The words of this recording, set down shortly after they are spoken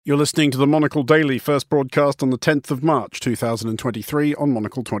You're listening to the Monocle Daily, first broadcast on the 10th of March 2023 on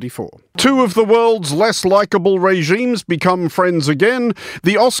Monocle 24. Two of the world's less likeable regimes become friends again.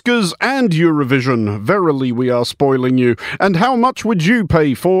 The Oscars and Eurovision. Verily we are spoiling you. And how much would you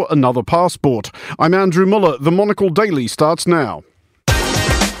pay for another passport? I'm Andrew Muller. The Monocle Daily starts now.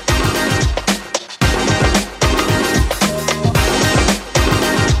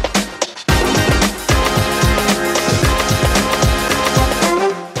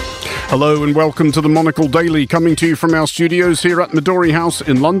 Hello and welcome to the Monocle Daily, coming to you from our studios here at Midori House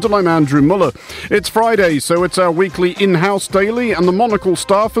in London. I'm Andrew Muller. It's Friday, so it's our weekly in-house daily, and the Monocle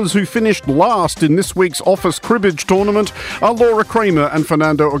staffers who finished last in this week's office cribbage tournament are Laura Kramer and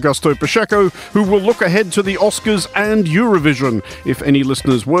Fernando Augusto Pacheco, who will look ahead to the Oscars and Eurovision, if any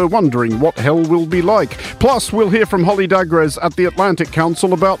listeners were wondering what hell will be like. Plus, we'll hear from Holly Dagres at the Atlantic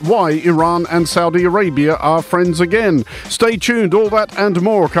Council about why Iran and Saudi Arabia are friends again. Stay tuned, all that and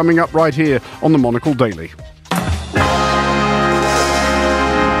more coming up right here on the Monocle Daily.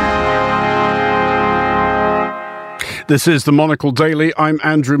 This is the Monocle Daily. I'm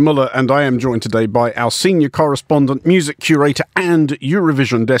Andrew Muller, and I am joined today by our senior correspondent, music curator and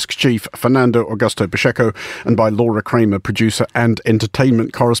Eurovision desk chief, Fernando Augusto Pacheco, and by Laura Kramer, producer and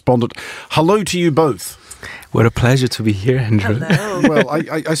entertainment correspondent. Hello to you both. What a pleasure to be here, Andrew. Hello. Well,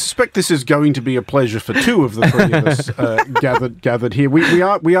 I suspect this is going to be a pleasure for two of the three of us gathered here. We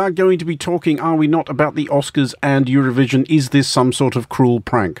are going to be talking, are we not, about the Oscars and Eurovision. Is this some sort of cruel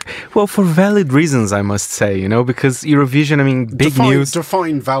prank? Well, for valid reasons, I must say, because Eurovision, big news.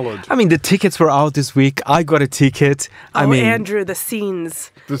 Define valid. The tickets were out this week. I got a ticket. Andrew, the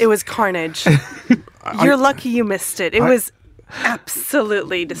scenes. It was carnage. You're lucky you missed it. It was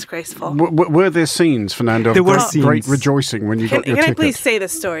absolutely disgraceful. Were there scenes, Fernando? There were scenes. Great rejoicing when you got your ticket. Can I please say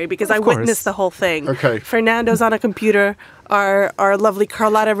this story? Because I witnessed the whole thing. Okay. Fernando's on a computer. Our lovely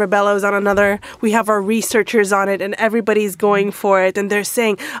Carlotta Rebello's on another. We have our researchers on it, and everybody's going for it. And they're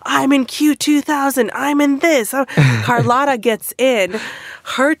saying, I'm in Q2000. I'm in this. Carlotta gets in.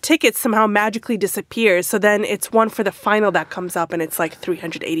 Her ticket somehow magically disappears. So then it's one for the final that comes up, and it's like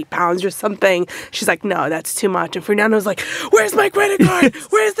 380 pounds or something. She's like, no, that's too much. And Fernando's like, where's my credit card?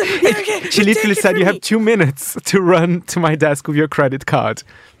 Where's the... She literally said, you have 2 minutes to run to my desk with your credit card.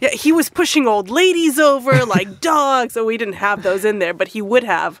 Yeah, he was pushing old ladies over like dogs. So we didn't have those in there, but he would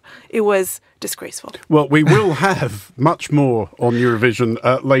have. It was disgraceful. Well, we will have much more on Eurovision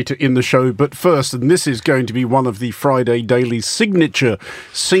later in the show, but first, and this is going to be one of the Friday Daily's signature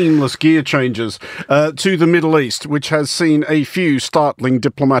seamless gear changes to the Middle East, which has seen a few startling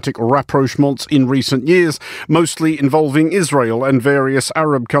diplomatic rapprochements in recent years, mostly involving Israel and various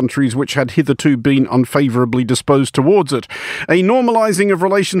Arab countries which had hitherto been unfavourably disposed towards it. A normalising of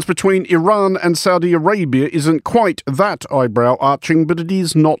relations between Iran and Saudi Arabia isn't quite that eyebrow-arching, but it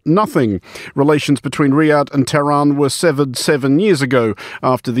is not nothing. Relations between Riyadh and Tehran were severed 7 years ago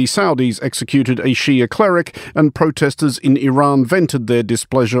after the Saudis executed a Shia cleric and protesters in Iran vented their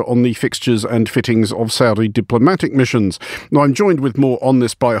displeasure on the fixtures and fittings of Saudi diplomatic missions. Now, I'm joined with more on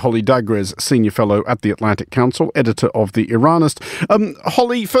this by Holly Dagres, Senior Fellow at the Atlantic Council, editor of The Iranist.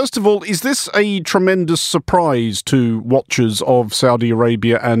 Holly, first of all, is this a tremendous surprise to watchers of Saudi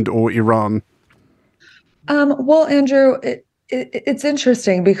Arabia and or Iran? Well, Andrew, it's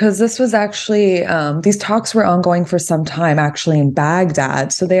interesting because this was actually, these talks were ongoing for some time, actually, in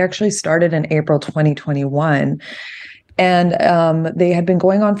Baghdad. So they actually started in April 2021. And they had been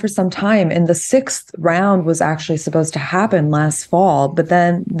going on for some time. And the sixth round was actually supposed to happen last fall. But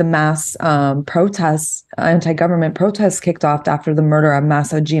then the mass protests, anti-government protests kicked off after the murder of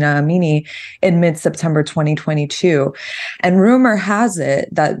Mahsa Jina Amini in mid-September 2022. And rumor has it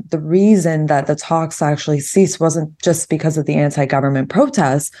that the reason that the talks actually ceased wasn't just because of the anti-government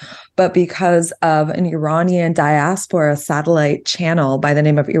protests, but because of an Iranian diaspora satellite channel by the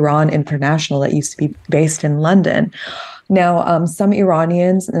name of Iran International that used to be based in London. Now, some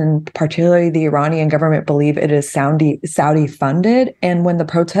Iranians, and particularly the Iranian government, believe it is Saudi funded. And when the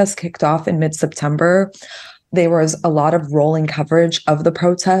protests kicked off in mid-September, there was a lot of rolling coverage of the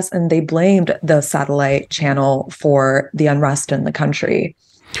protests, and they blamed the satellite channel for the unrest in the country.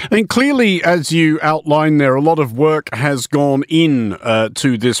 And clearly, as you outlined there, a lot of work has gone in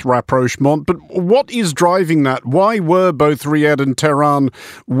to this rapprochement. But what is driving that? Why were both Riyadh and Tehran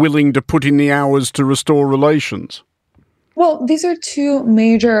willing to put in the hours to restore relations? Well, these are two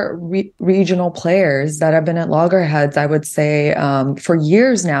major regional players that have been at loggerheads, I would say, for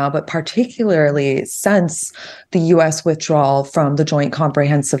years now, but particularly since the U.S. withdrawal from the Joint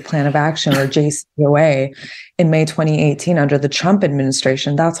Comprehensive Plan of Action, or JCPOA, in May 2018 under the Trump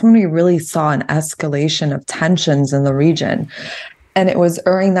administration. That's when we really saw an escalation of tensions in the region. And it was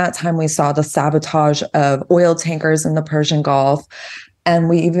during that time we saw the sabotage of oil tankers in the Persian Gulf. And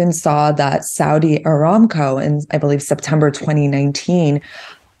we even saw that Saudi Aramco in, I believe, September 2019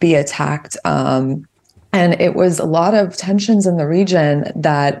 be attacked. And it was a lot of tensions in the region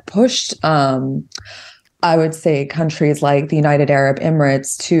that pushed, I would say, countries like the United Arab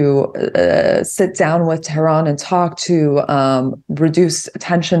Emirates to sit down with Tehran and talk to reduce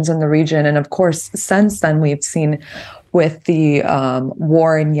tensions in the region. And of course, since then, we've seen with the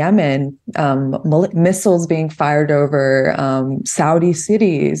war in Yemen, missiles being fired over Saudi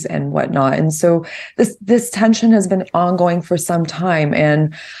cities and whatnot. And so this tension has been ongoing for some time.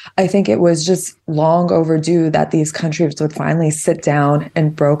 And I think it was just long overdue that these countries would finally sit down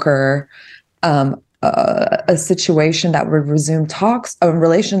and broker a situation that would resume talks of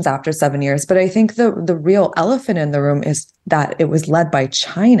relations after 7 years. But I think the real elephant in the room is that it was led by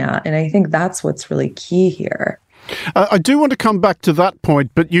China. And I think that's what's really key here. I do want to come back to that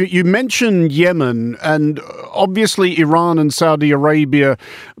point, but you mentioned Yemen, and obviously Iran and Saudi Arabia,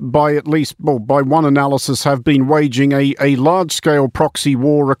 by one analysis, have been waging a large-scale proxy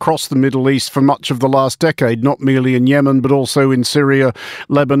war across the Middle East for much of the last decade, not merely in Yemen, but also in Syria,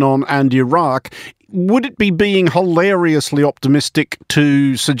 Lebanon, and Iraq. Would it be being hilariously optimistic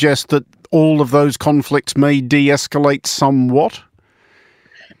to suggest that all of those conflicts may de-escalate somewhat?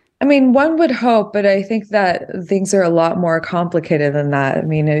 I mean, one would hope, but I think that things are a lot more complicated than that. I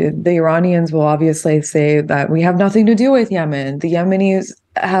mean, the Iranians will obviously say that we have nothing to do with Yemen. The Yemenis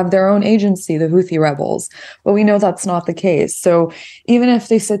have their own agency, the Houthi rebels, but we know that's not the case. So even if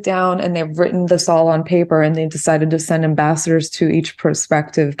they sit down and they've written this all on paper and they decided to send ambassadors to each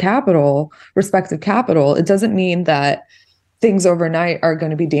respective capital, it doesn't mean that things overnight are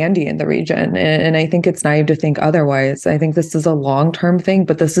going to be dandy in the region. And I think it's naive to think otherwise. I think this is a long-term thing,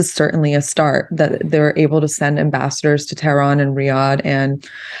 but this is certainly a start that they're able to send ambassadors to Tehran and Riyadh and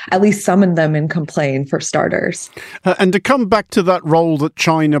at least summon them and complain, for starters. And to come back to that role that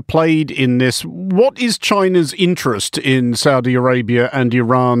China played in this, what is China's interest in Saudi Arabia and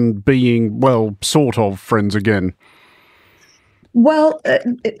Iran being, well, sort of friends again? Well,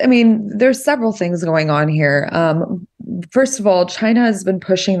 I mean, there's several things going on here. First of all, China has been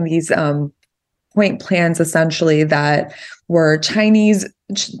pushing these joint plans, essentially, that were Chinese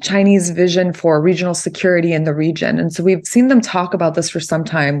vision for regional security in the region. And so we've seen them talk about this for some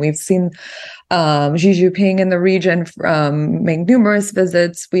time. We've seen Xi Jinping in the region make numerous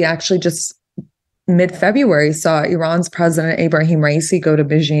visits. We actually just mid-February saw Iran's President Ebrahim Raisi go to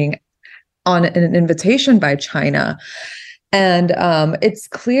Beijing on an invitation by China. And it's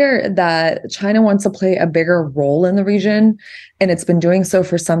clear that China wants to play a bigger role in the region, and it's been doing so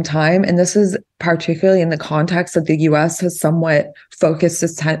for some time. And this is particularly in the context that the U.S. has somewhat focused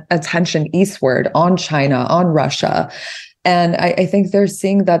its attention eastward on China, on Russia. And I think they're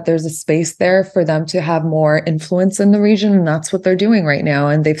seeing that there's a space there for them to have more influence in the region, and that's what they're doing right now.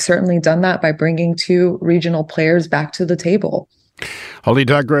 And they've certainly done that by bringing two regional players back to the table. Holly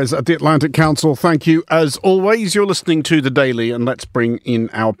Dagres at the Atlantic Council, thank you. As always, you're listening to The Daily, and let's bring in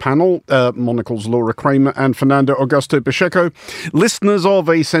our panel, Monocle's Laura Kramer and Fernando Augusto Pacheco. Listeners of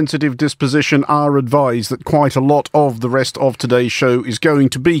a sensitive disposition are advised that quite a lot of the rest of today's show is going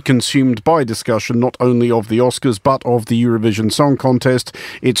to be consumed by discussion, not only of the Oscars, but of the Eurovision Song Contest.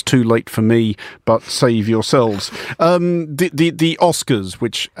 It's too late for me, but save yourselves. The Oscars,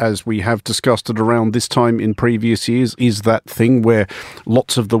 which, as we have discussed it around this time in previous years, is that thing where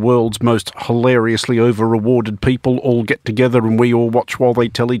lots of the world's most hilariously over-rewarded people all get together and we all watch while they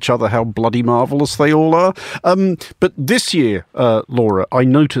tell each other how bloody marvellous they all are. But this year, Laura, I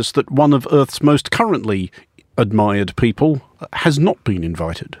noticed that one of Earth's most currently admired people has not been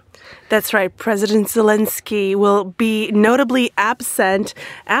invited. That's right. President Zelensky will be notably absent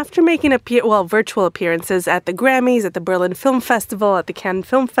after making virtual appearances at the Grammys, at the Berlin Film Festival, at the Cannes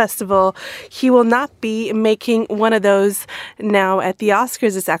Film Festival. He will not be making one of those now at the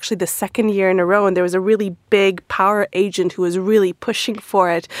Oscars. It's actually the second year in a row, and there was a really big power agent who was really pushing for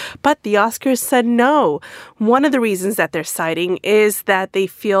it. But the Oscars said no. One of the reasons that they're citing is that they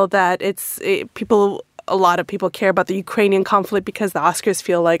feel that a lot of people care about the Ukrainian conflict because the Oscars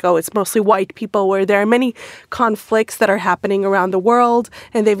feel like, it's mostly white people, where there are many conflicts that are happening around the world,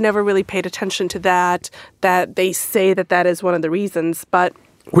 and they've never really paid attention to that they say that is one of the reasons. But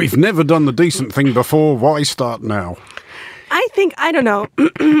we've never done the decent thing before. Why start now? I don't know.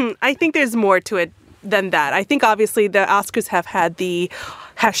 I think there's more to it than that. I think obviously the Oscars have had the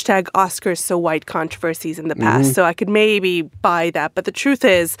hashtag Oscars so white controversies in the past. So I could maybe buy that. But the truth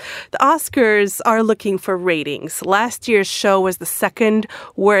is, the Oscars are looking for ratings. Last year's show was the second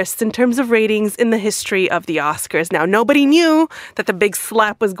worst in terms of ratings in the history of the Oscars. Now, nobody knew that the big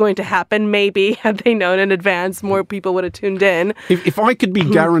slap was going to happen. Maybe had they known in advance, more people would have tuned in. If I could be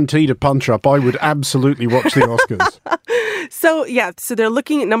guaranteed a punch-up, I would absolutely watch the Oscars. So they're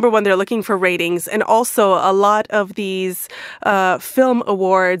looking, number one, they're looking for ratings. And also a lot of these film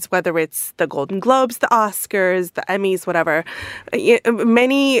awards, whether it's the Golden Globes, the Oscars, the Emmys, whatever,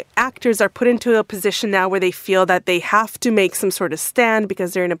 many actors are put into a position now where they feel that they have to make some sort of stand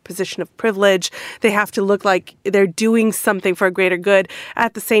because they're in a position of privilege. They have to look like they're doing something for a greater good.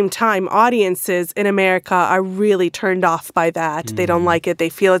 At the same time, audiences in America are really turned off by that. They don't like it. They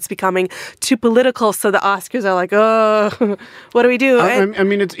feel it's becoming too political. So the Oscars are like, oh, what do we do? I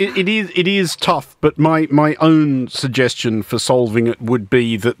mean, it is tough, but my own suggestion for solving it would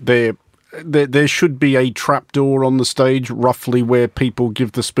be that there should be a trapdoor on the stage, roughly where people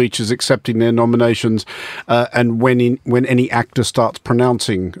give the speeches accepting their nominations, and when any actor starts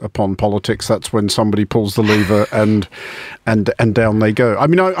pronouncing upon politics, that's when somebody pulls the lever and down they go. I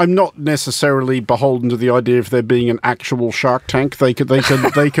mean, I'm not necessarily beholden to the idea of there being an actual Shark Tank. They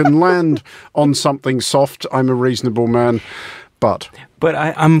can land on something soft. I'm a reasonable man, but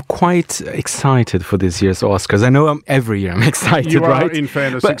I'm quite excited for this year's Oscars. I know every year I'm excited, you are, right? in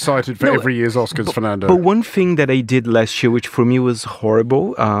fairness, excited for every year's Oscars, Fernando. But one thing that I did last year, which for me was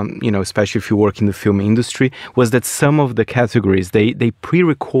horrible, especially if you work in the film industry, was that some of the categories, they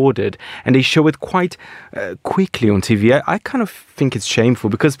pre-recorded and they show it quite quickly on TV. I kind of think it's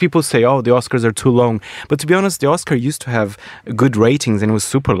shameful because people say, oh, the Oscars are too long. But to be honest, the Oscar used to have good ratings and it was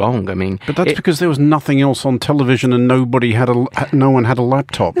super long. I mean, but that's because there was nothing else on television and no one had a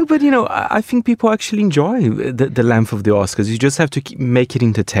laptop. No, but I think people actually enjoy the length of the Oscars. You just have to make it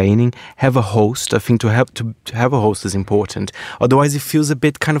entertaining, have a host. I think to have a host is important. Otherwise, it feels a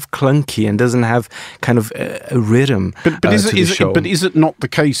bit kind of clunky and doesn't have kind of a rhythm to the show. But is it not the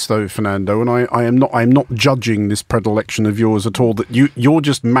case, though, Fernando? And I am not judging this predilection of yours at all, that you're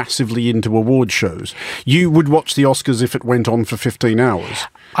just massively into award shows. You would watch the Oscars if it went on for 15 hours.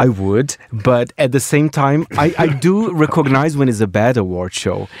 I would, but at the same time, I do recognize when it's a bad award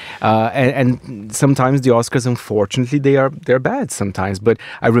show, and sometimes the Oscars, unfortunately, they're bad sometimes. But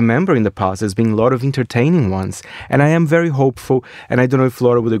I remember in the past there's been a lot of entertaining ones, and I am very hopeful. And I don't know if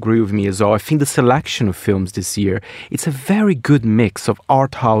Laura would agree with me as well. I think the selection of films this year, it's a very good mix of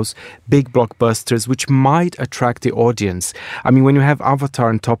art house, big blockbusters, which might attract the audience. I mean, when you have Avatar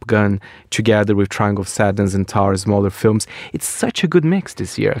and Top Gun together with Triangle of Sadness and Tar, smaller films, it's such a good mix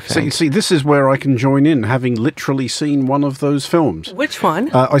this year. See, this is where I can join in, having literally seen one of those films. Which one?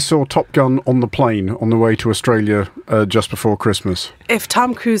 I saw Top Gun on the plane on the way to Australia just before Christmas. If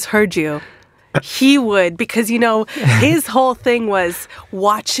Tom Cruise heard you, he would, because, his whole thing was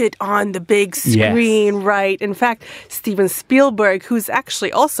watch it on the big screen, yes. Right? In fact, Steven Spielberg, who's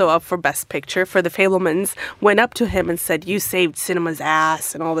actually also up for Best Picture for The Fabelmans, went up to him and said, you saved cinema's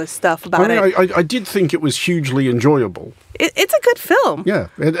ass and all this stuff about it. I did think it was hugely enjoyable. It's a good film. Yeah.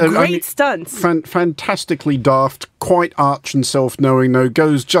 Great stunts. Fantastically daft, quite arch and self-knowing, though,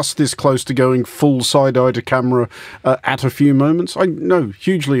 goes just this close to going full side-eye to camera at a few moments.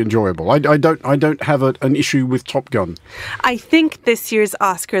 Hugely enjoyable. I don't have an issue with Top Gun. I think this year's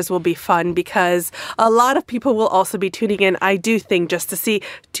Oscars will be fun because a lot of people will also be tuning in, I do think, just to see,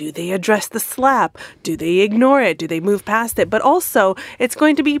 do they address the slap? Do they ignore it? Do they move past it? But also, it's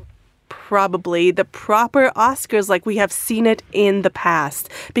going to be probably the proper Oscars like we have seen it in the past,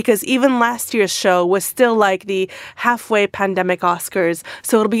 because even last year's show was still like the halfway pandemic Oscars,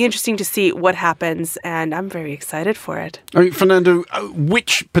 so it'll be interesting to see what happens, and I'm very excited for it. Fernando,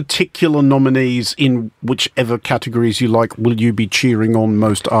 which particular nominees in whichever categories you like will you be cheering on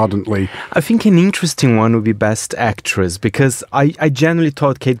most ardently? I think an interesting one would be Best Actress, because I generally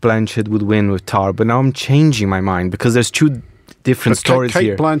thought Cate Blanchett would win with Tar, but now I'm changing my mind because there's two different stories Cate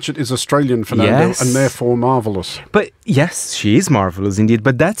here. Blanchett is Australian, Fernando, yes. And therefore marvellous. But yes, she is marvellous indeed,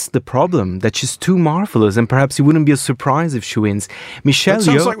 but that's the problem, that she's too marvellous, and perhaps it wouldn't be a surprise if she wins. Michelle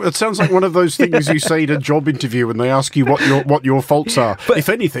Yeoh... It sounds like one of those things you say at a job interview when they ask you what your faults are. But, if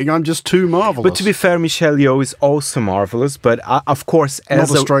anything, I'm just too marvellous. But to be fair, Michelle Yeoh is also marvellous, but of course... Not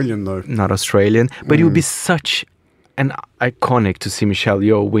Australian, though. Not Australian, but it would be such... and iconic to see Michelle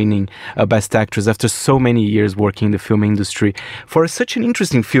Yeoh winning Best Actress after so many years working in the film industry for such an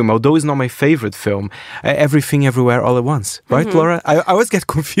interesting film, although it's not my favorite film, Everything Everywhere All at Once. Right, Laura? I always get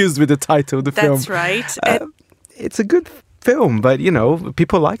confused with the title of the film. That's right. It's a good film, but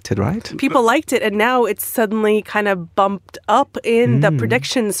people liked it, right? People liked it, and now it's suddenly kind of bumped up in the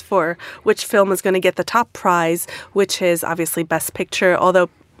predictions for which film is going to get the top prize, which is obviously Best Picture, although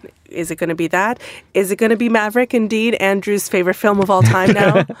is it going to be that? Is it going to be Maverick, indeed, Andrew's favorite film of all time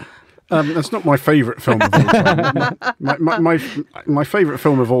now? That's not my favourite film of all time. My favourite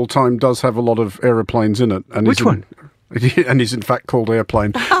film of all time does have a lot of aeroplanes in it. And Which one? And is in fact called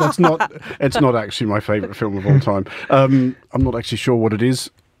Airplane. It's not actually my favourite film of all time. I'm not actually sure what it is.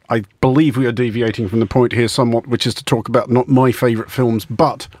 I believe we are deviating from the point here somewhat, which is to talk about not my favourite films,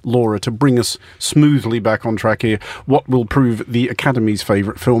 but, Laura, to bring us smoothly back on track here, what will prove the Academy's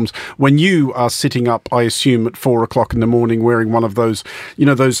favourite films when you are sitting up, I assume, at 4 o'clock in the morning wearing one of those,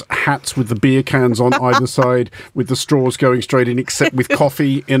 those hats with the beer cans on either side with the straws going straight in, except with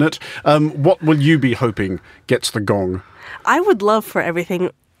coffee in it. What will you be hoping gets the gong? I would love for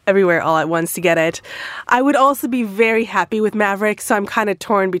Everywhere All at Once to get it. I would also be very happy with Maverick, so I'm kind of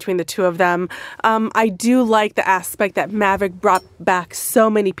torn between the two of them. I do like the aspect that Maverick brought back so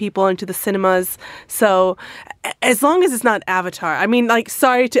many people into the cinemas. So as long as it's not Avatar. I mean,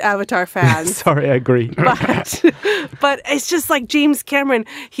 sorry to Avatar fans. Sorry, I agree. But it's just like James Cameron.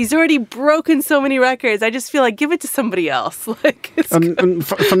 He's already broken so many records. I just feel like give it to somebody else. And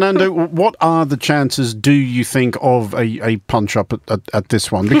Fernando, what are the chances, do you think, of a punch-up at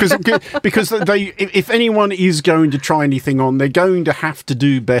this one? Because they, if anyone is going to try anything on, they're going to have to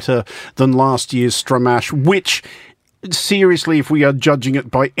do better than last year's Stramash, which, seriously, if we are judging it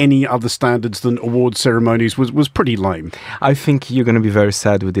by any other standards than award ceremonies, was pretty lame. I think you're going to be very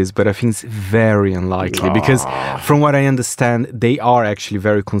sad with this, but I think it's very unlikely because from what I understand, they are actually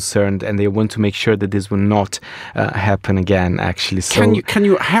very concerned and they want to make sure that this will not happen again, actually. So Can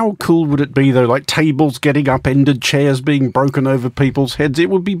you, how cool would it be though, like tables getting upended, chairs being broken over people's heads? It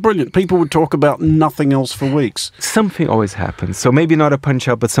would be brilliant. People would talk about nothing else for weeks. Something always happens. So maybe not a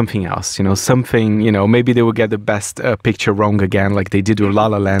punch-up, but something else, something, maybe they will get the best picture wrong again, like they did with La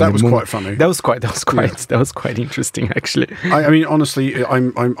La Land. That was quite funny. That was quite interesting, actually. I mean, honestly,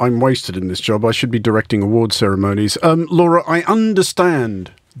 I'm wasted in this job. I should be directing award ceremonies. Laura, I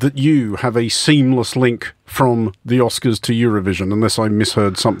understand that you have a seamless link from the Oscars to Eurovision, unless I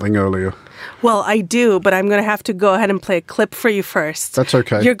misheard something earlier. Well, I do, but I'm going to have to go ahead and play a clip for you first. That's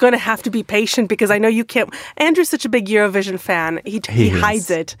okay. You're going to have to be patient because I know you can't. Andrew's such a big Eurovision fan. He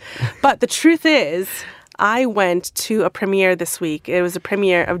hides it. But the truth is, I went to a premiere this week. It was a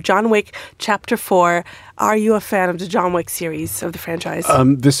premiere of John Wick Chapter 4. Are you a fan of the John Wick series, of the franchise?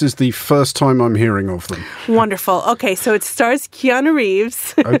 This is the first time I'm hearing of them. Wonderful. Okay, so it stars Keanu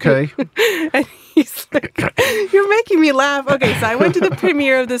Reeves. Okay. And he's like, you're making me laugh. Okay, so I went to the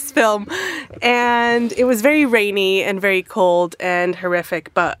premiere of this film, and it was very rainy and very cold and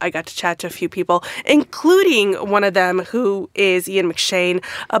horrific, but I got to chat to a few people, including one of them who is Ian McShane,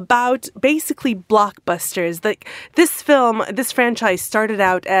 about basically blockbusters. Like this franchise started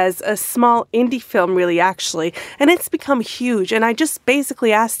out as a small indie film, really, actually, and it's become huge. And I just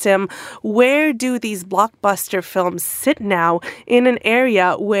basically asked him, where do these blockbuster films sit now in an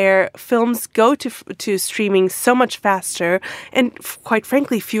area where films go to streaming so much faster and, quite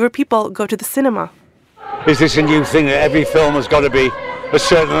frankly, fewer people go to the cinema? Is this a new thing that every film has got to be a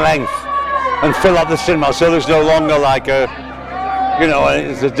certain length and fill up the cinema so there's no longer like the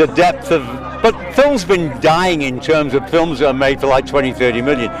depth of... But film's been dying in terms of films that are made for like 20, 30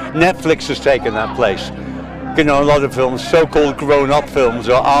 million. Netflix has taken that place. A lot of films, so-called grown-up films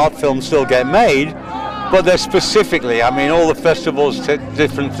or art films still get made, but they're specifically, all the festivals take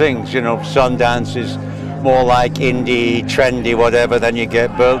different things, Sundance is more like indie, trendy, whatever, then you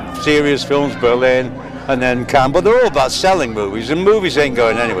get serious films, Berlin, and then Cannes, but they're all about selling movies, and movies ain't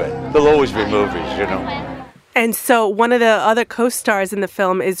going anywhere. There'll always be movies, And so one of the other co-stars in the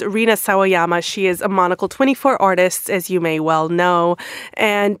film is Rina Sawayama. She is a Monocle 24 artist, as you may well know.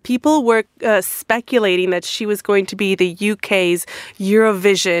 And people were speculating that she was going to be the UK's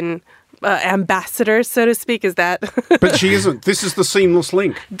Eurovision ambassador, so to speak. Is that? But she isn't. This is the seamless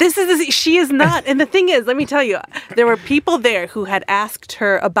link. She is not. And the thing is, let me tell you, there were people there who had asked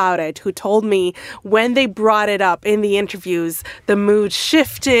her about it, who told me when they brought it up in the interviews, the mood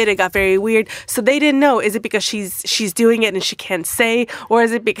shifted. It got very weird. So they didn't know. Is it because she's doing it and she can't say, or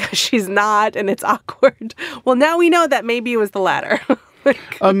is it because she's not and it's awkward? Well, now we know that maybe it was the latter.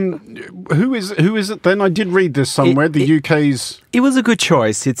 Who is it then? I did read this somewhere. The UK's... It was a good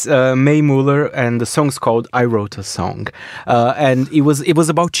choice. It's Mae Muller, and the song's called I Wrote a Song. And it was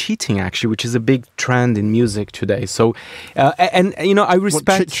about cheating, actually, which is a big trend in music today. So, I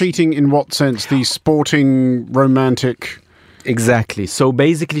respect... Cheating in what sense? The sporting, romantic... Exactly. So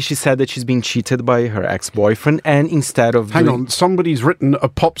basically, she said that she's being cheated by her ex-boyfriend, and instead of Hang on, somebody's written a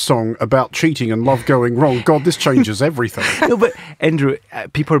pop song about cheating and love going wrong. God, this changes everything. No, but Andrew,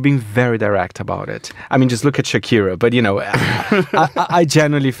 people are being very direct about it. I mean, just look at Shakira. But I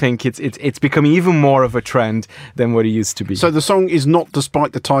genuinely think it's becoming even more of a trend than what it used to be. So the song is not,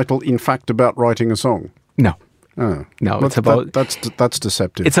 despite the title, in fact about writing a song? No. Oh. No, Well, it's about that's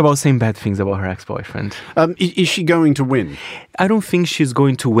deceptive. it's about saying bad things about her ex-boyfriend. Is she going to win? I don't think she's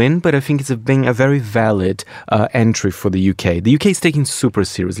going to win, but I think it's being a very valid entry for the UK. The UK is taking super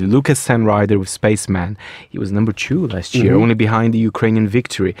seriously. Look at Sam Ryder with Spaceman. He was number 2 last year, only behind the Ukrainian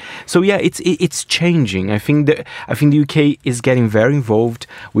victory. So yeah, it's changing. I think the UK is getting very involved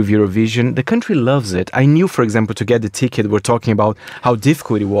with Eurovision. The country loves it. I knew, for example, to get the ticket, we're talking about how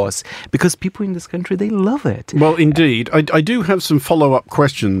difficult it was because people in this country, they love it. Well, indeed. I do have some follow-up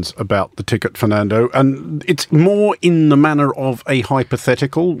questions about the ticket, Fernando, and it's more in the manner of a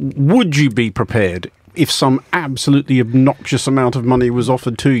hypothetical. Would you be prepared if some absolutely obnoxious amount of money was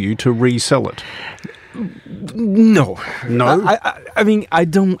offered to you to resell it? No. I mean, I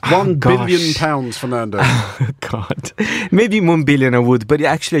don't... £1 billion, Fernando. God. Maybe 1 billion I would, but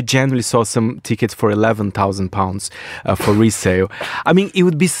actually I generally saw some tickets for £11,000 for resale. I mean, it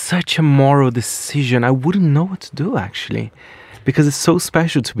would be such a moral decision. I wouldn't know what to do, actually. Because it's so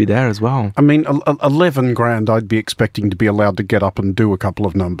special to be there as well. I mean, 11 grand I'd be expecting to be allowed to get up and do a couple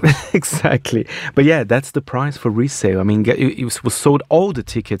of numbers. Exactly. But yeah, that's the price for resale. I mean, it was sold, all the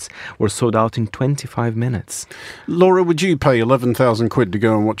tickets were sold out in 25 minutes. Laura, would you pay 11,000 quid to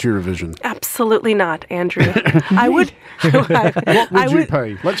go and watch Eurovision? Absolutely not, Andrew. I would. What would you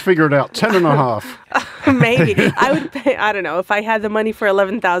pay? Let's figure it out. 10 and a half. Maybe. I would pay, I don't know, if I had the money for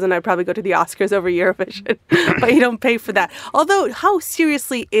 11,000, I'd probably go to the Oscars over Eurovision. But you don't pay for that. Although, how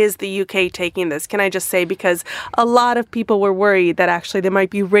seriously is the UK taking this? Can I just say, because a lot of people were worried that actually there might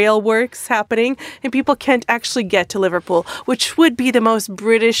be rail works happening and people can't actually get to Liverpool, which would be the most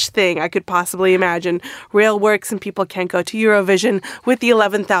British thing I could possibly imagine. Rail works and people can't go to Eurovision with the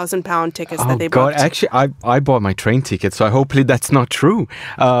 £11,000 tickets that they God, booked. actually, I bought my train ticket, so hopefully that's not true.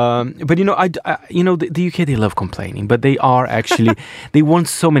 But the UK, they love complaining, but they are actually, they won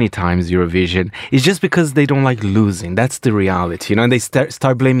so many times Eurovision. It's just because they don't like losing. That's the reality, and they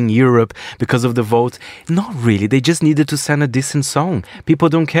start blaming Europe because of the vote. Not really. They just needed to send a decent song. People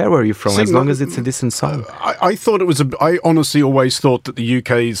don't care where you're from, as long as it's a decent song. I thought it was I honestly always thought that the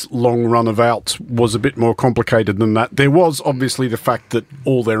UK's long run of out was a bit more complicated than that. There was obviously the fact that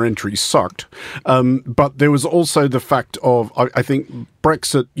all their entries sucked, but there was also the fact of, I think,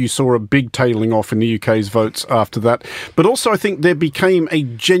 Brexit, you saw a big tailing off in the UK's votes after that. But also I think there became a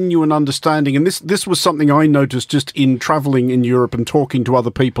genuine understanding, and this was something I noticed just in travelling in Europe and talking to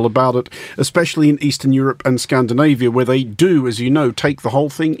other people about it, especially in Eastern Europe and Scandinavia, where they do, as you know, take the whole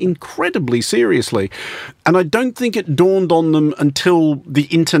thing incredibly seriously. And I don't think it dawned on them until the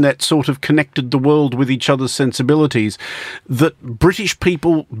internet sort of connected the world with each other's sensibilities that British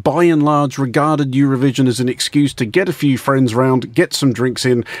people, by and large, regarded Eurovision as an excuse to get a few friends round, get some drinks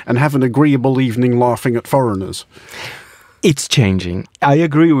in, and have an agreeable evening laughing at foreigners. It's changing. I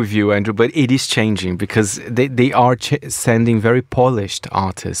agree with you, Andrew, but it is changing because they are sending very polished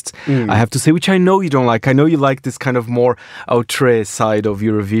artists, I have to say, which I know you don't like. I know you like this kind of more outre side of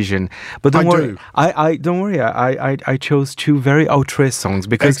Eurovision. But don't worry. Don't worry. I chose 2 very outre songs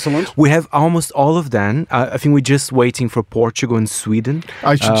because Excellent. We have almost all of them. I think we're just waiting for Portugal and Sweden.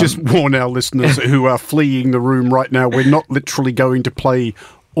 I should just warn our listeners who are fleeing the room right now, we're not literally going to play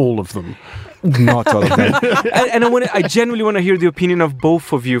all of them. Not all of them. And I genuinely want to hear the opinion of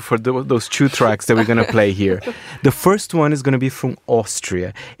both of you for those 2 tracks that we're going to play here. The first one is going to be from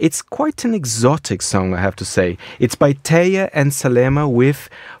Austria. It's quite an exotic song, I have to say. It's by Taya and Salema with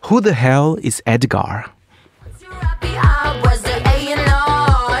Who the Hell is Edgar?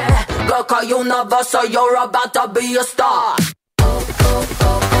 You're about to be a star.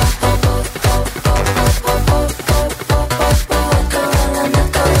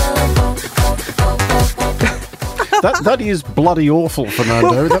 That is bloody awful,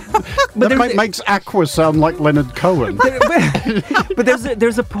 Fernando. That makes Aqua sound like Leonard Cohen. But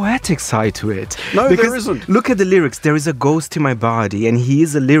there's a poetic side to it. No, there isn't. Look at the lyrics. There is a ghost in my body, and he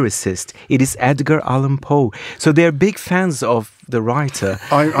is a lyricist. It is Edgar Allan Poe. So they're big fans of the writer.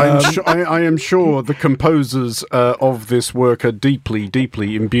 I am sure the composers of this work are deeply,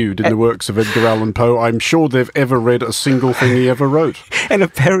 deeply imbued in the works of Edgar Allan Poe. I'm sure they've ever read a single thing he ever wrote. And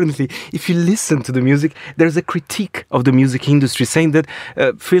apparently, if you listen to the music, there's a critique of the music industry saying that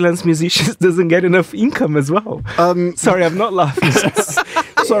freelance musicians doesn't get enough income as well. Sorry, I'm not laughing.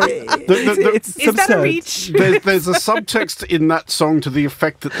 sorry. It's Is that a absurd. reach? There's a subtext in that song to the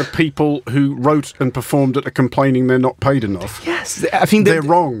effect that the people who wrote and performed it are complaining they're not paid enough. Yes, I think They're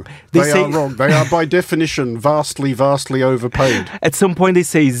wrong. They say- are wrong. They are by definition vastly, vastly overpaid. At some point, they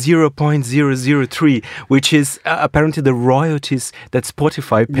say 0.003, which is apparently the royalties that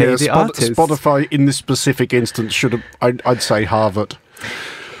Spotify pay the artists. Spotify in this specific instance should have, I'd say, Harvard.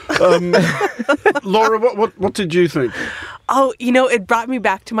 Laura, what did you think? Oh, it brought me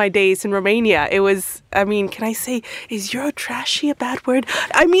back to my days in Romania. It was, can I say, is Eurotrashy a bad word?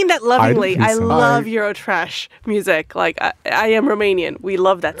 I mean that lovingly. think I so. love Eurotrash music. Like, I am Romanian. We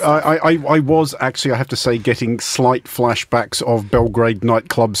love that stuff. I was actually, I have to say, getting slight flashbacks of Belgrade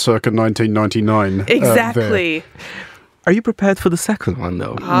nightclub circa 1999. Exactly. Are you prepared for the second one,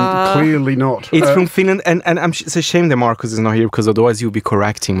 though? Clearly not. It's from Finland, and it's a shame that Marcus is not here, because otherwise you'll be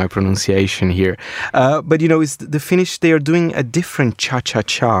correcting my pronunciation here. But it's the Finnish, they are doing a different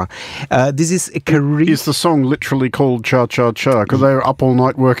cha-cha-cha. This is a career... Is the song literally called Cha Cha Cha? Because they're up all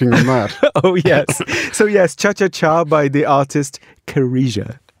night working on that. Oh, yes. So, yes, cha-cha-cha by the artist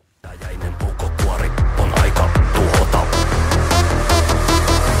Karija.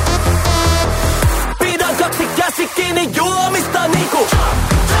 Pidän kaksi käsi kiinni juomista niinku.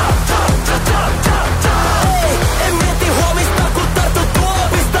 Ei, en mieti huomista kun tartu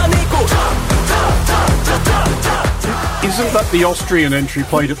tuopista niinku. Isn't that the Austrian entry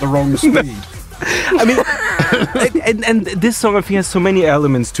played at the wrong speed? I mean, and this song, I think, has so many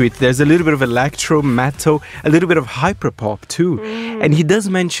elements to it. There's a little bit of electro, metal, a little bit of hyperpop too. And he does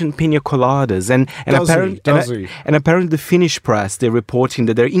mention pina coladas. And apparently the Finnish press, they're reporting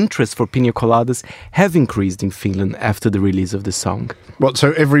that their interest for pina coladas have increased in Finland after the release of the song. What,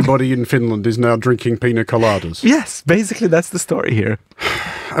 so everybody in Finland is now drinking pina coladas? Yes, basically that's the story here.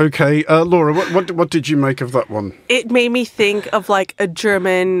 Okay, Laura, what did you make of that one? It made me think of like a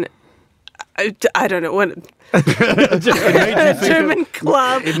German... I don't know what German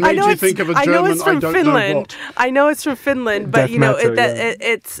club. It made you think of a I know German, it's from I don't know Finland. what. I know it's from Finland, but Death metal,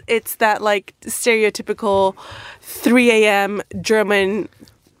 it's that like stereotypical 3 a.m. German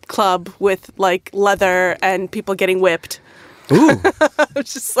club with like leather and people getting whipped. Ooh.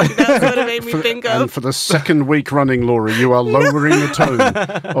 It's just like that's what it made me think of. And for the second week running, Laura, you are lowering the tone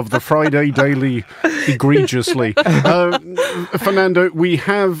of the Friday Daily egregiously. Fernando, we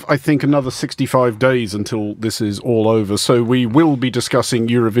have, I think, another 65 days until this is all over, so we will be discussing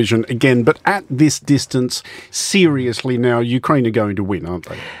Eurovision again. But at this distance, seriously now, Ukraine are going to win, aren't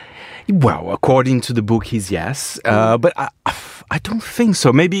they? Well, according to the bookies, yes. But I don't think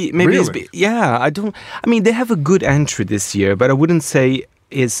so. Maybe Really? I don't. I mean, they have a good entry this year, but I wouldn't say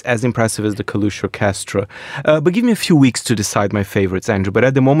is as impressive as the Kalush Orchestra. But give me a few weeks to decide my favorites, Andrew. But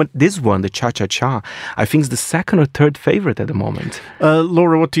at the moment, this one, the Cha-Cha-Cha, I think is the second or third favorite at the moment.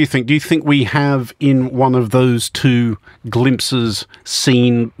 Laura, what do you think? Do you think we have, in one of those two glimpses,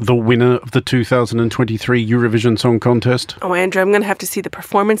 seen the winner of the 2023 Eurovision Song Contest? Oh, Andrew, I'm going to have to see the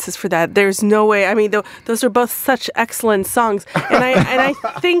performances for that. There's no way. I mean, those are both such excellent songs. And I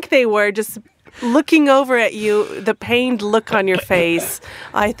think they were just... Looking over at you, the pained look on your face,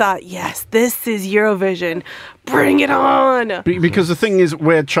 I thought, yes, this is Eurovision. Bring it on! Because the thing is,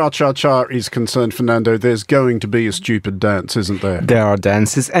 where Cha-Cha-Cha is concerned, Fernando, there's going to be a stupid dance, isn't there? There are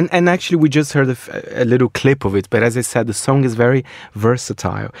dances. And actually, we just heard a little clip of it. But as I said, the song is very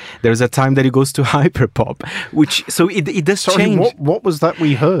versatile. There's a time that it goes to hyperpop, so it does change. What was that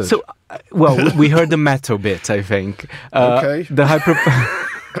we heard? So, we heard the metal bit, I think. Okay. The hyperpop...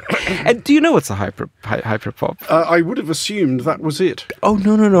 And do you know what's a hyperpop? I would have assumed that was it. Oh,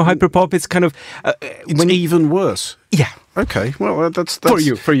 no. Hyperpop is kind of... It's even worse. Yeah. Okay, well, that's For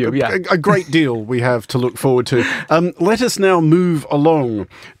you, yeah. A great deal we have to look forward to. Let us now move along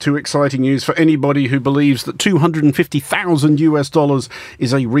to exciting news for anybody who believes that $250,000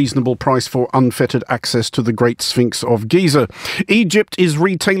 is a reasonable price for unfettered access to the Great Sphinx of Giza. Egypt is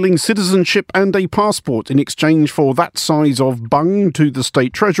retailing citizenship and a passport in exchange for that size of bung to the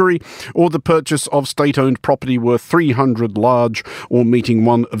state treasury, or the purchase of state-owned property worth 300 large, or meeting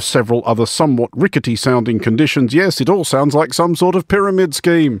one of several other somewhat rickety-sounding conditions. Yes, it all sounds like some sort of pyramid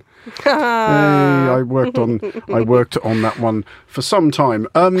scheme. Hey, I worked on that one for some time.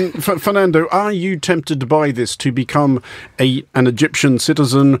 Fernando, are you tempted to buy this to become an Egyptian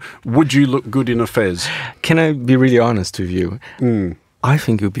citizen? Would you look good in a fez? Can I be really honest with you? I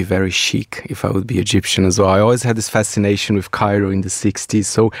think it would be very chic if I would be Egyptian as well. I always had this fascination with Cairo in the 60s.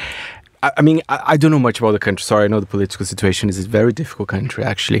 So, I mean, I don't know much about the country. Sorry, I know the political situation is a very difficult country,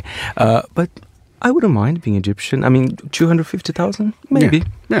 actually. But I wouldn't mind being Egyptian. I mean, 250,000, maybe.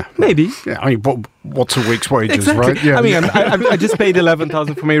 Yeah. Maybe. Yeah, I mean, what's a week's wages, Exactly. right? Yeah. I mean, I just paid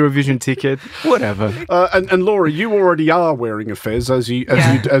 11,000 for my Eurovision ticket. Whatever. And Laura, you already are wearing a fez as you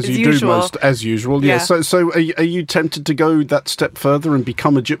as do usual. most as usual. Yeah. Yeah. So are you tempted to go that step further and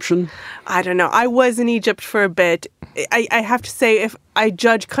become Egyptian? I don't know. I was in Egypt for a bit. I have to say, if I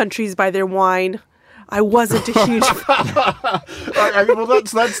judge countries by their wine, I wasn't a huge Well,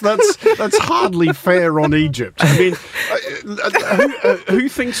 that's hardly fair on Egypt. I mean, who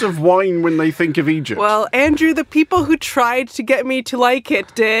thinks of wine when they think of Egypt? Well, Andrew, the people who tried to get me to like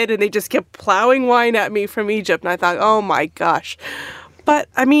it did, and they just kept plowing wine at me from Egypt. And I thought, oh my gosh. But,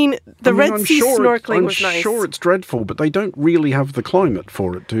 I mean, Red Sea snorkeling was nice. I'm sure it's dreadful, but they don't really have the climate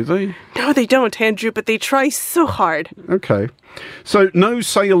for it, do they? No, they don't, Andrew, but they try so hard. Okay. So no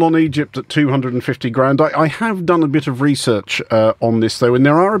sale on Egypt at 250 grand. I have done a bit of research on this, though, and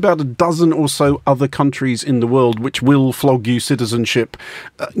there are about a dozen or so other countries in the world which will flog you citizenship,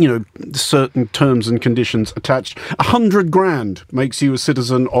 certain terms and conditions attached. 100 grand makes you a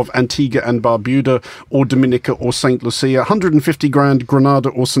citizen of Antigua and Barbuda or Dominica or St. Lucia. 150 grand Grenada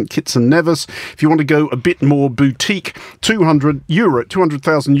or St. Kitts and Nevis. If you want to go a bit more boutique, 200,000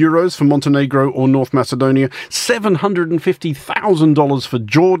 euros for Montenegro or North Macedonia. $750,000 for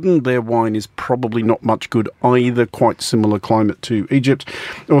Jordan. Their wine is probably not much good either, quite similar climate to Egypt.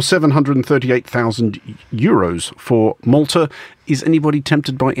 Or 738,000 euros for Malta. Is anybody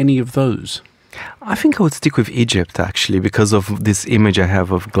tempted by any of those? I think I would stick with Egypt, actually, because of this image I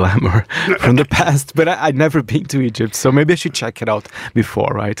have of glamour from the past. But I'd never been to Egypt, so maybe I should check it out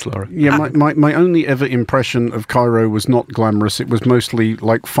before, right, Laura? Yeah, my only ever impression of Cairo was not glamorous. It was mostly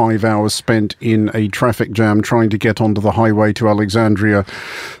like 5 hours spent in a traffic jam trying to get onto the highway to Alexandria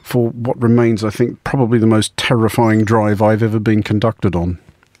for what remains, I think, probably the most terrifying drive I've ever been conducted on.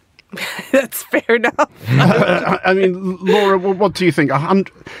 That's fair enough. I mean, Laura, what do you think?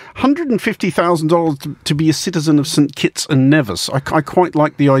 $150,000 to be a citizen of St. Kitts and Nevis. I quite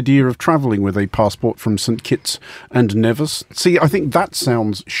like the idea of travelling with a passport from St. Kitts and Nevis. See, I think that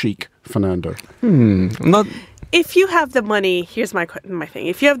sounds chic, Fernando. Not. If you have the money, here's my thing.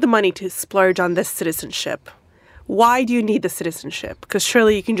 If you have the money to splurge on this citizenship, why do you need the citizenship? Because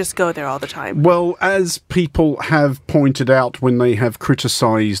surely you can just go there all the time. Well, as people have pointed out when they have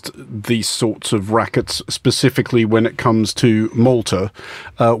criticised these sorts of rackets, specifically when it comes to Malta,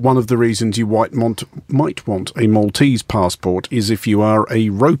 one of the reasons you might want a Maltese passport is if you are a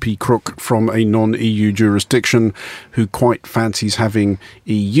ropey crook from a non-EU jurisdiction who quite fancies having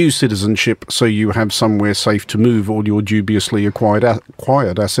EU citizenship, so you have somewhere safe to move all your dubiously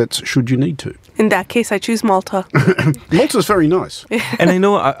acquired assets should you need to. In that case, I choose Malta. Malta's very nice. And I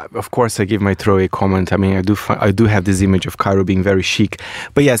know, of course, I give my throwaway comment. I mean, I do have this image of Cairo being very chic.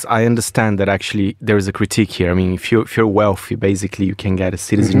 But yes, I understand that actually there is a critique here. I mean, if you're wealthy, basically you can get a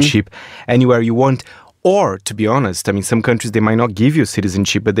citizenship anywhere you want. Or, to be honest, I mean, some countries, they might not give you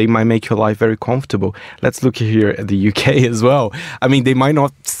citizenship, but they might make your life very comfortable. Let's look here at the UK as well. I mean, they might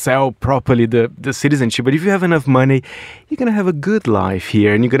not sell properly the citizenship, but if you have enough money, you're going to have a good life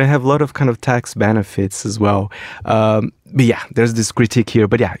here, and you're going to have a lot of kind of tax benefits as well. But yeah, there's this critique here.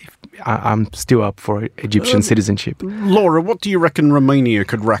 But yeah, I'm still up for Egyptian citizenship. Laura, what do you reckon Romania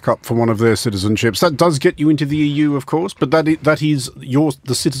could rack up for one of their citizenships? That does get you into the EU, of course, but that is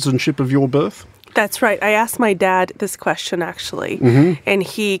the citizenship of your birth? That's right. I asked my dad this question, actually, and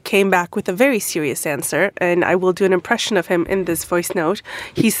he came back with a very serious answer, and I will do an impression of him in this voice note.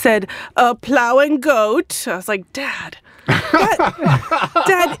 He said, plow and goat. I was like, Dad,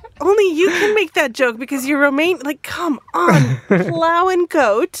 Dad, only you can make that joke because you're Romanian. Like, come on, plow and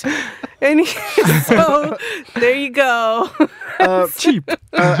goat. And so there you go. Cheap.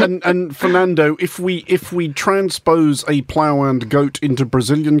 And Fernando, if we transpose a plow and goat into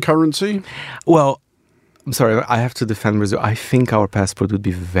Brazilian currency, well, I'm sorry, I have to defend Brazil. I think our passport would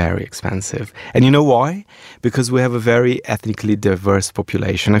be very expensive. And you know why? Because we have a very ethnically diverse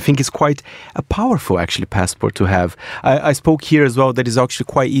population. I think it's quite a powerful, actually, passport to have. I spoke here as well that it's actually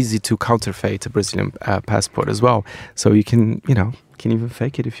quite easy to counterfeit a Brazilian passport as well. So you can even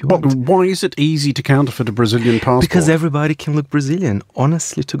fake it if you want. But why is it easy to counterfeit a Brazilian passport? Because everybody can look Brazilian.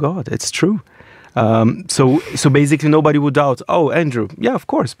 Honestly to God, it's true. So basically nobody would doubt, oh, Andrew, yeah, of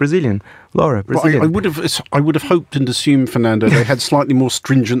course, Brazilian. Laura, Brazilian. I would have hoped and assumed, Fernando, they had slightly more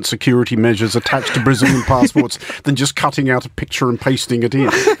stringent security measures attached to Brazilian passports than just cutting out a picture and pasting it in.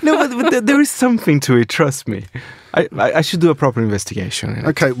 No, but there is something to it, trust me. I should do a proper investigation.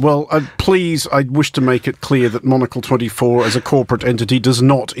 Okay, well, please, I wish to make it clear that Monocle 24 as a corporate entity does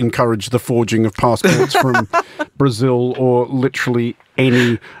not encourage the forging of passports from Brazil or literally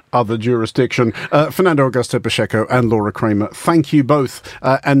any other jurisdiction. Fernando Augusto Pacheco and Laura Kramer, thank you both.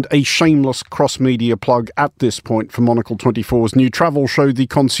 And a shameless cross-media plug at this point for Monocle 24's new travel show, The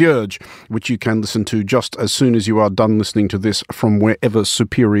Concierge, which you can listen to just as soon as you are done listening to this from wherever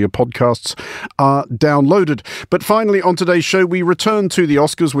superior podcasts are downloaded. But finally, on today's show, we return to the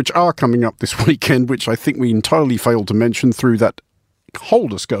Oscars, which are coming up this weekend, which I think we entirely failed to mention through that whole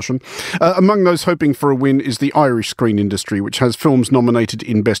discussion. Among those hoping for a win is the Irish screen industry, which has films nominated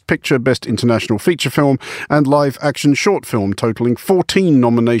in Best Picture, Best International Feature Film and Live Action Short Film, totalling 14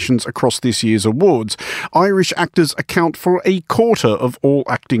 nominations across this year's awards. Irish actors account for a quarter of all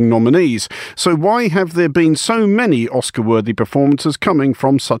acting nominees. So why have there been so many Oscar-worthy performances coming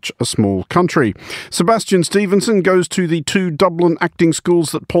from such a small country? Sebastian Stevenson goes to the two Dublin acting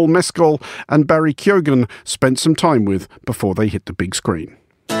schools that Paul Mescal and Barry Keoghan spent some time with before they hit the big screen.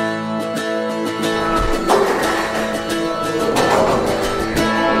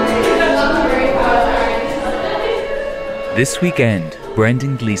 This weekend,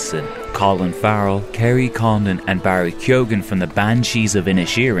 Brendan Gleeson, Colin Farrell, Kerry Condon and Barry Keoghan from the Banshees of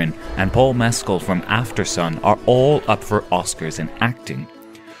Inisherin and Paul Mescal from Aftersun are all up for Oscars in acting.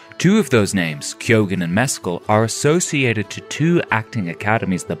 Two of those names, Keoghan and Mescal, are associated to two acting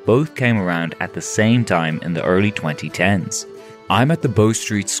academies that both came around at the same time in the early 2010s. I'm at the Bow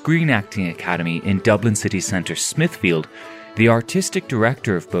Street Screen Acting Academy in Dublin city centre Smithfield. The artistic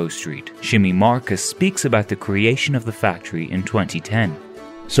director of Bow Street, Shimi Marcus, speaks about the creation of the factory in 2010.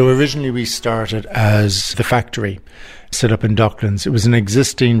 So originally we started as the factory, set up in Docklands. It was an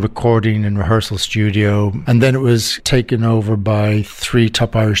existing recording and rehearsal studio, and then it was taken over by three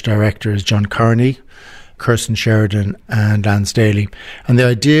top Irish directors, John Carney, Kirsten Sheridan and Lance Daly. And the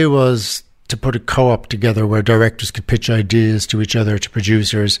idea was to put a co-op together where directors could pitch ideas to each other, to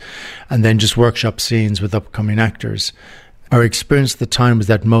producers, and then just workshop scenes with upcoming actors. Our experience at the time was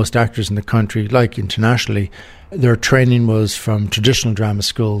that most actors in the country, like internationally, their training was from traditional drama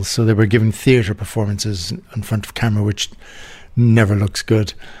schools, so they were giving theatre performances in front of camera, which never looks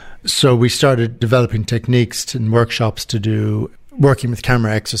good. So we started developing techniques and workshops to do working with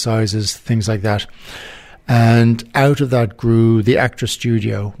camera exercises, things like that. And out of that grew the Actor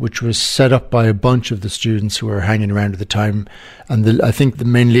Studio, which was set up by a bunch of the students who were hanging around at the time. And I think the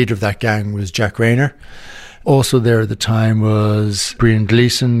main leader of that gang was Jack Rayner. Also there at the time was Brian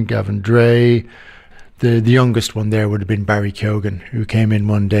Gleeson, Gavin Dre. The youngest one there would have been Barry Keoghan, who came in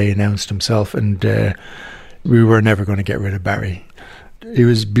one day, announced himself, and we were never going to get rid of Barry. He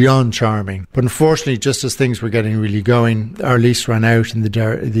was beyond charming. But unfortunately, just as things were getting really going, our lease ran out and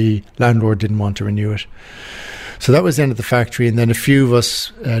the landlord didn't want to renew it. So that was the end of the factory. And then a few of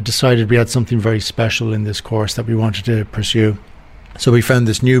us decided we had something very special in this course that we wanted to pursue. So we found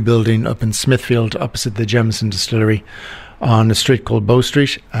this new building up in Smithfield, opposite the Jameson Distillery, on a street called Bow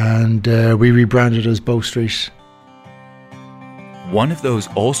Street. And we rebranded as Bow Street. One of those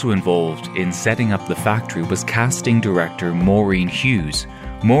also involved in setting up the factory was casting director Maureen Hughes.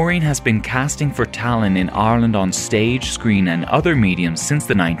 Maureen has been casting for talent in Ireland on stage, screen and other mediums since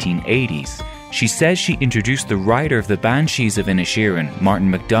the 1980s. She says she introduced the writer of the Banshees of Inisherin,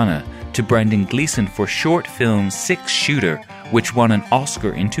 Martin McDonagh, to Brendan Gleeson for short film Six Shooter, which won an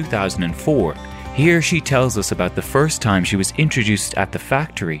Oscar in 2004. Here she tells us about the first time she was introduced at the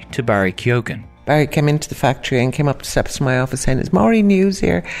factory to Barry Keoghan. Barry came into the factory and came up the steps to my office saying, "Is Maureen Hughes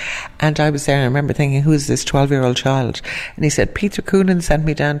here?" And I was there and I remember thinking, who is this 12-year-old child? And he said, "Peter Coonan sent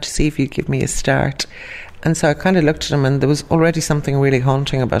me down to see if you'd give me a start." And so I kind of looked at him and there was already something really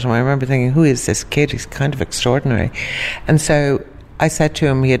haunting about him. I remember thinking, who is this kid? He's kind of extraordinary. And so I said to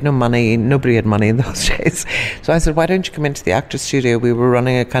him, he had no money, nobody had money in those days. So I said, why don't you come into the Actor Studio? We were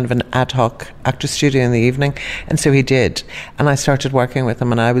running a kind of an ad hoc Actor Studio in the evening. And so he did. And I started working with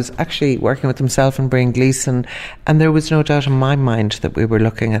him, and I was actually working with himself and Brian Gleeson. And there was no doubt in my mind that we were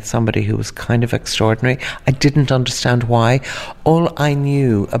looking at somebody who was kind of extraordinary. I didn't understand why. All I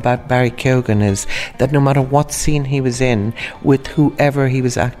knew about Barry Keoghan is that no matter what scene he was in, with whoever he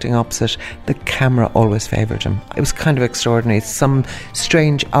was acting opposite, the camera always favoured him. It was kind of extraordinary. Some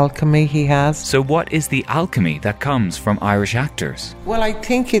strange alchemy he has. So what is the alchemy that comes from Irish actors? Well, I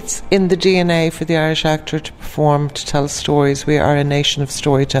think it's in the DNA for the Irish actor to perform, to tell stories. We are a nation of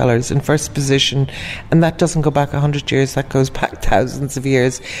storytellers in first position, and that doesn't go back 100 years, that goes back thousands of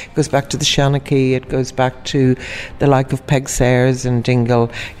years. It goes back to the Shanachie, it goes back to the like of Peig Say Clare's in Dingle,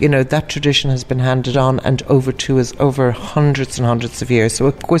 that tradition has been handed on and over to us over hundreds and hundreds of years. So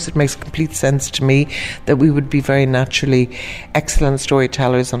of course it makes complete sense to me that we would be very naturally excellent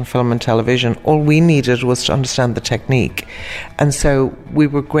storytellers on film and television. All we needed was to understand the technique. And so we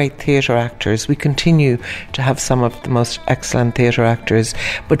were great theatre actors. We continue to have some of the most excellent theatre actors,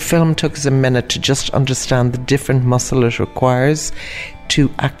 but film took us a minute to just understand the different muscle it requires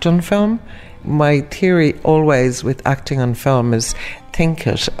to act on film. My theory always with acting on film is think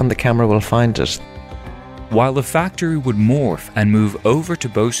it and the camera will find it. While the factory would morph and move over to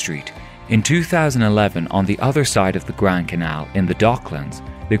Bow Street, in 2011 on the other side of the Grand Canal in the Docklands,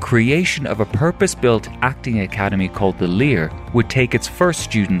 the creation of a purpose-built acting academy called The Lear would take its first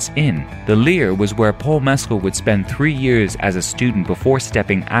students in. The Lear was where Paul Mescal would spend 3 years as a student before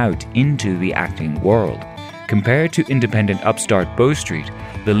stepping out into the acting world. Compared to independent upstart Bow Street,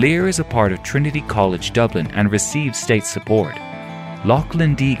 The Lear is a part of Trinity College Dublin and receives state support.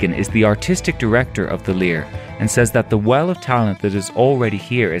 Lachlan Deegan is the artistic director of The Lear and says that the well of talent that is already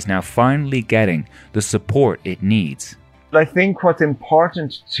here is now finally getting the support it needs. I think what's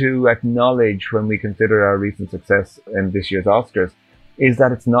important to acknowledge when we consider our recent success in this year's Oscars is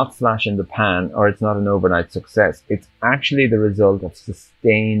that it's not flash in the pan or it's not an overnight success. It's actually the result of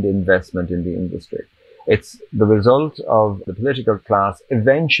sustained investment in the industry. It's the result of the political class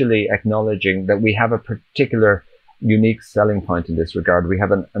eventually acknowledging that we have a particular unique selling point in this regard. We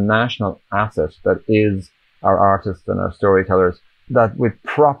have a national asset that is our artists and our storytellers, that with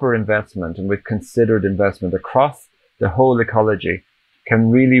proper investment and with considered investment across the whole ecology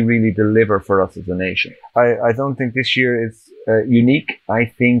can really, really deliver for us as a nation. I don't think this year is unique. I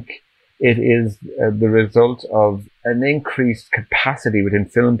think it is the result of an increased capacity within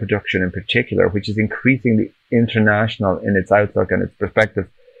film production in particular, which is increasingly international in its outlook and its perspective,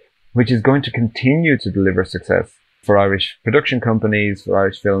 which is going to continue to deliver success for Irish production companies, for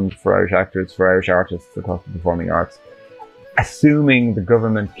Irish films, for Irish actors, for Irish artists across the performing arts, assuming the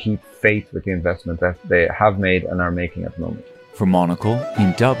government keep faith with the investment that they have made and are making at the moment. For Monocle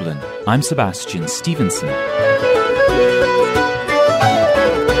in Dublin, I'm Sebastian Stevenson.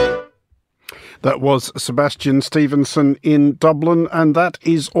 That was Sebastian Stevenson in Dublin, and that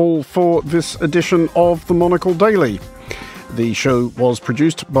is all for this edition of the Monocle Daily. The show was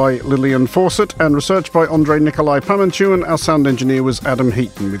produced by Lillian Fawcett and researched by Andrei Nikolai Pamantuan. Our sound engineer was Adam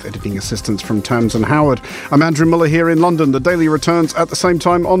Heaton, with editing assistance from Tamsin Howard. I'm Andrew Muller here in London. The Daily returns at the same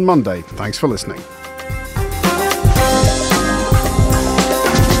time on Monday. Thanks for listening.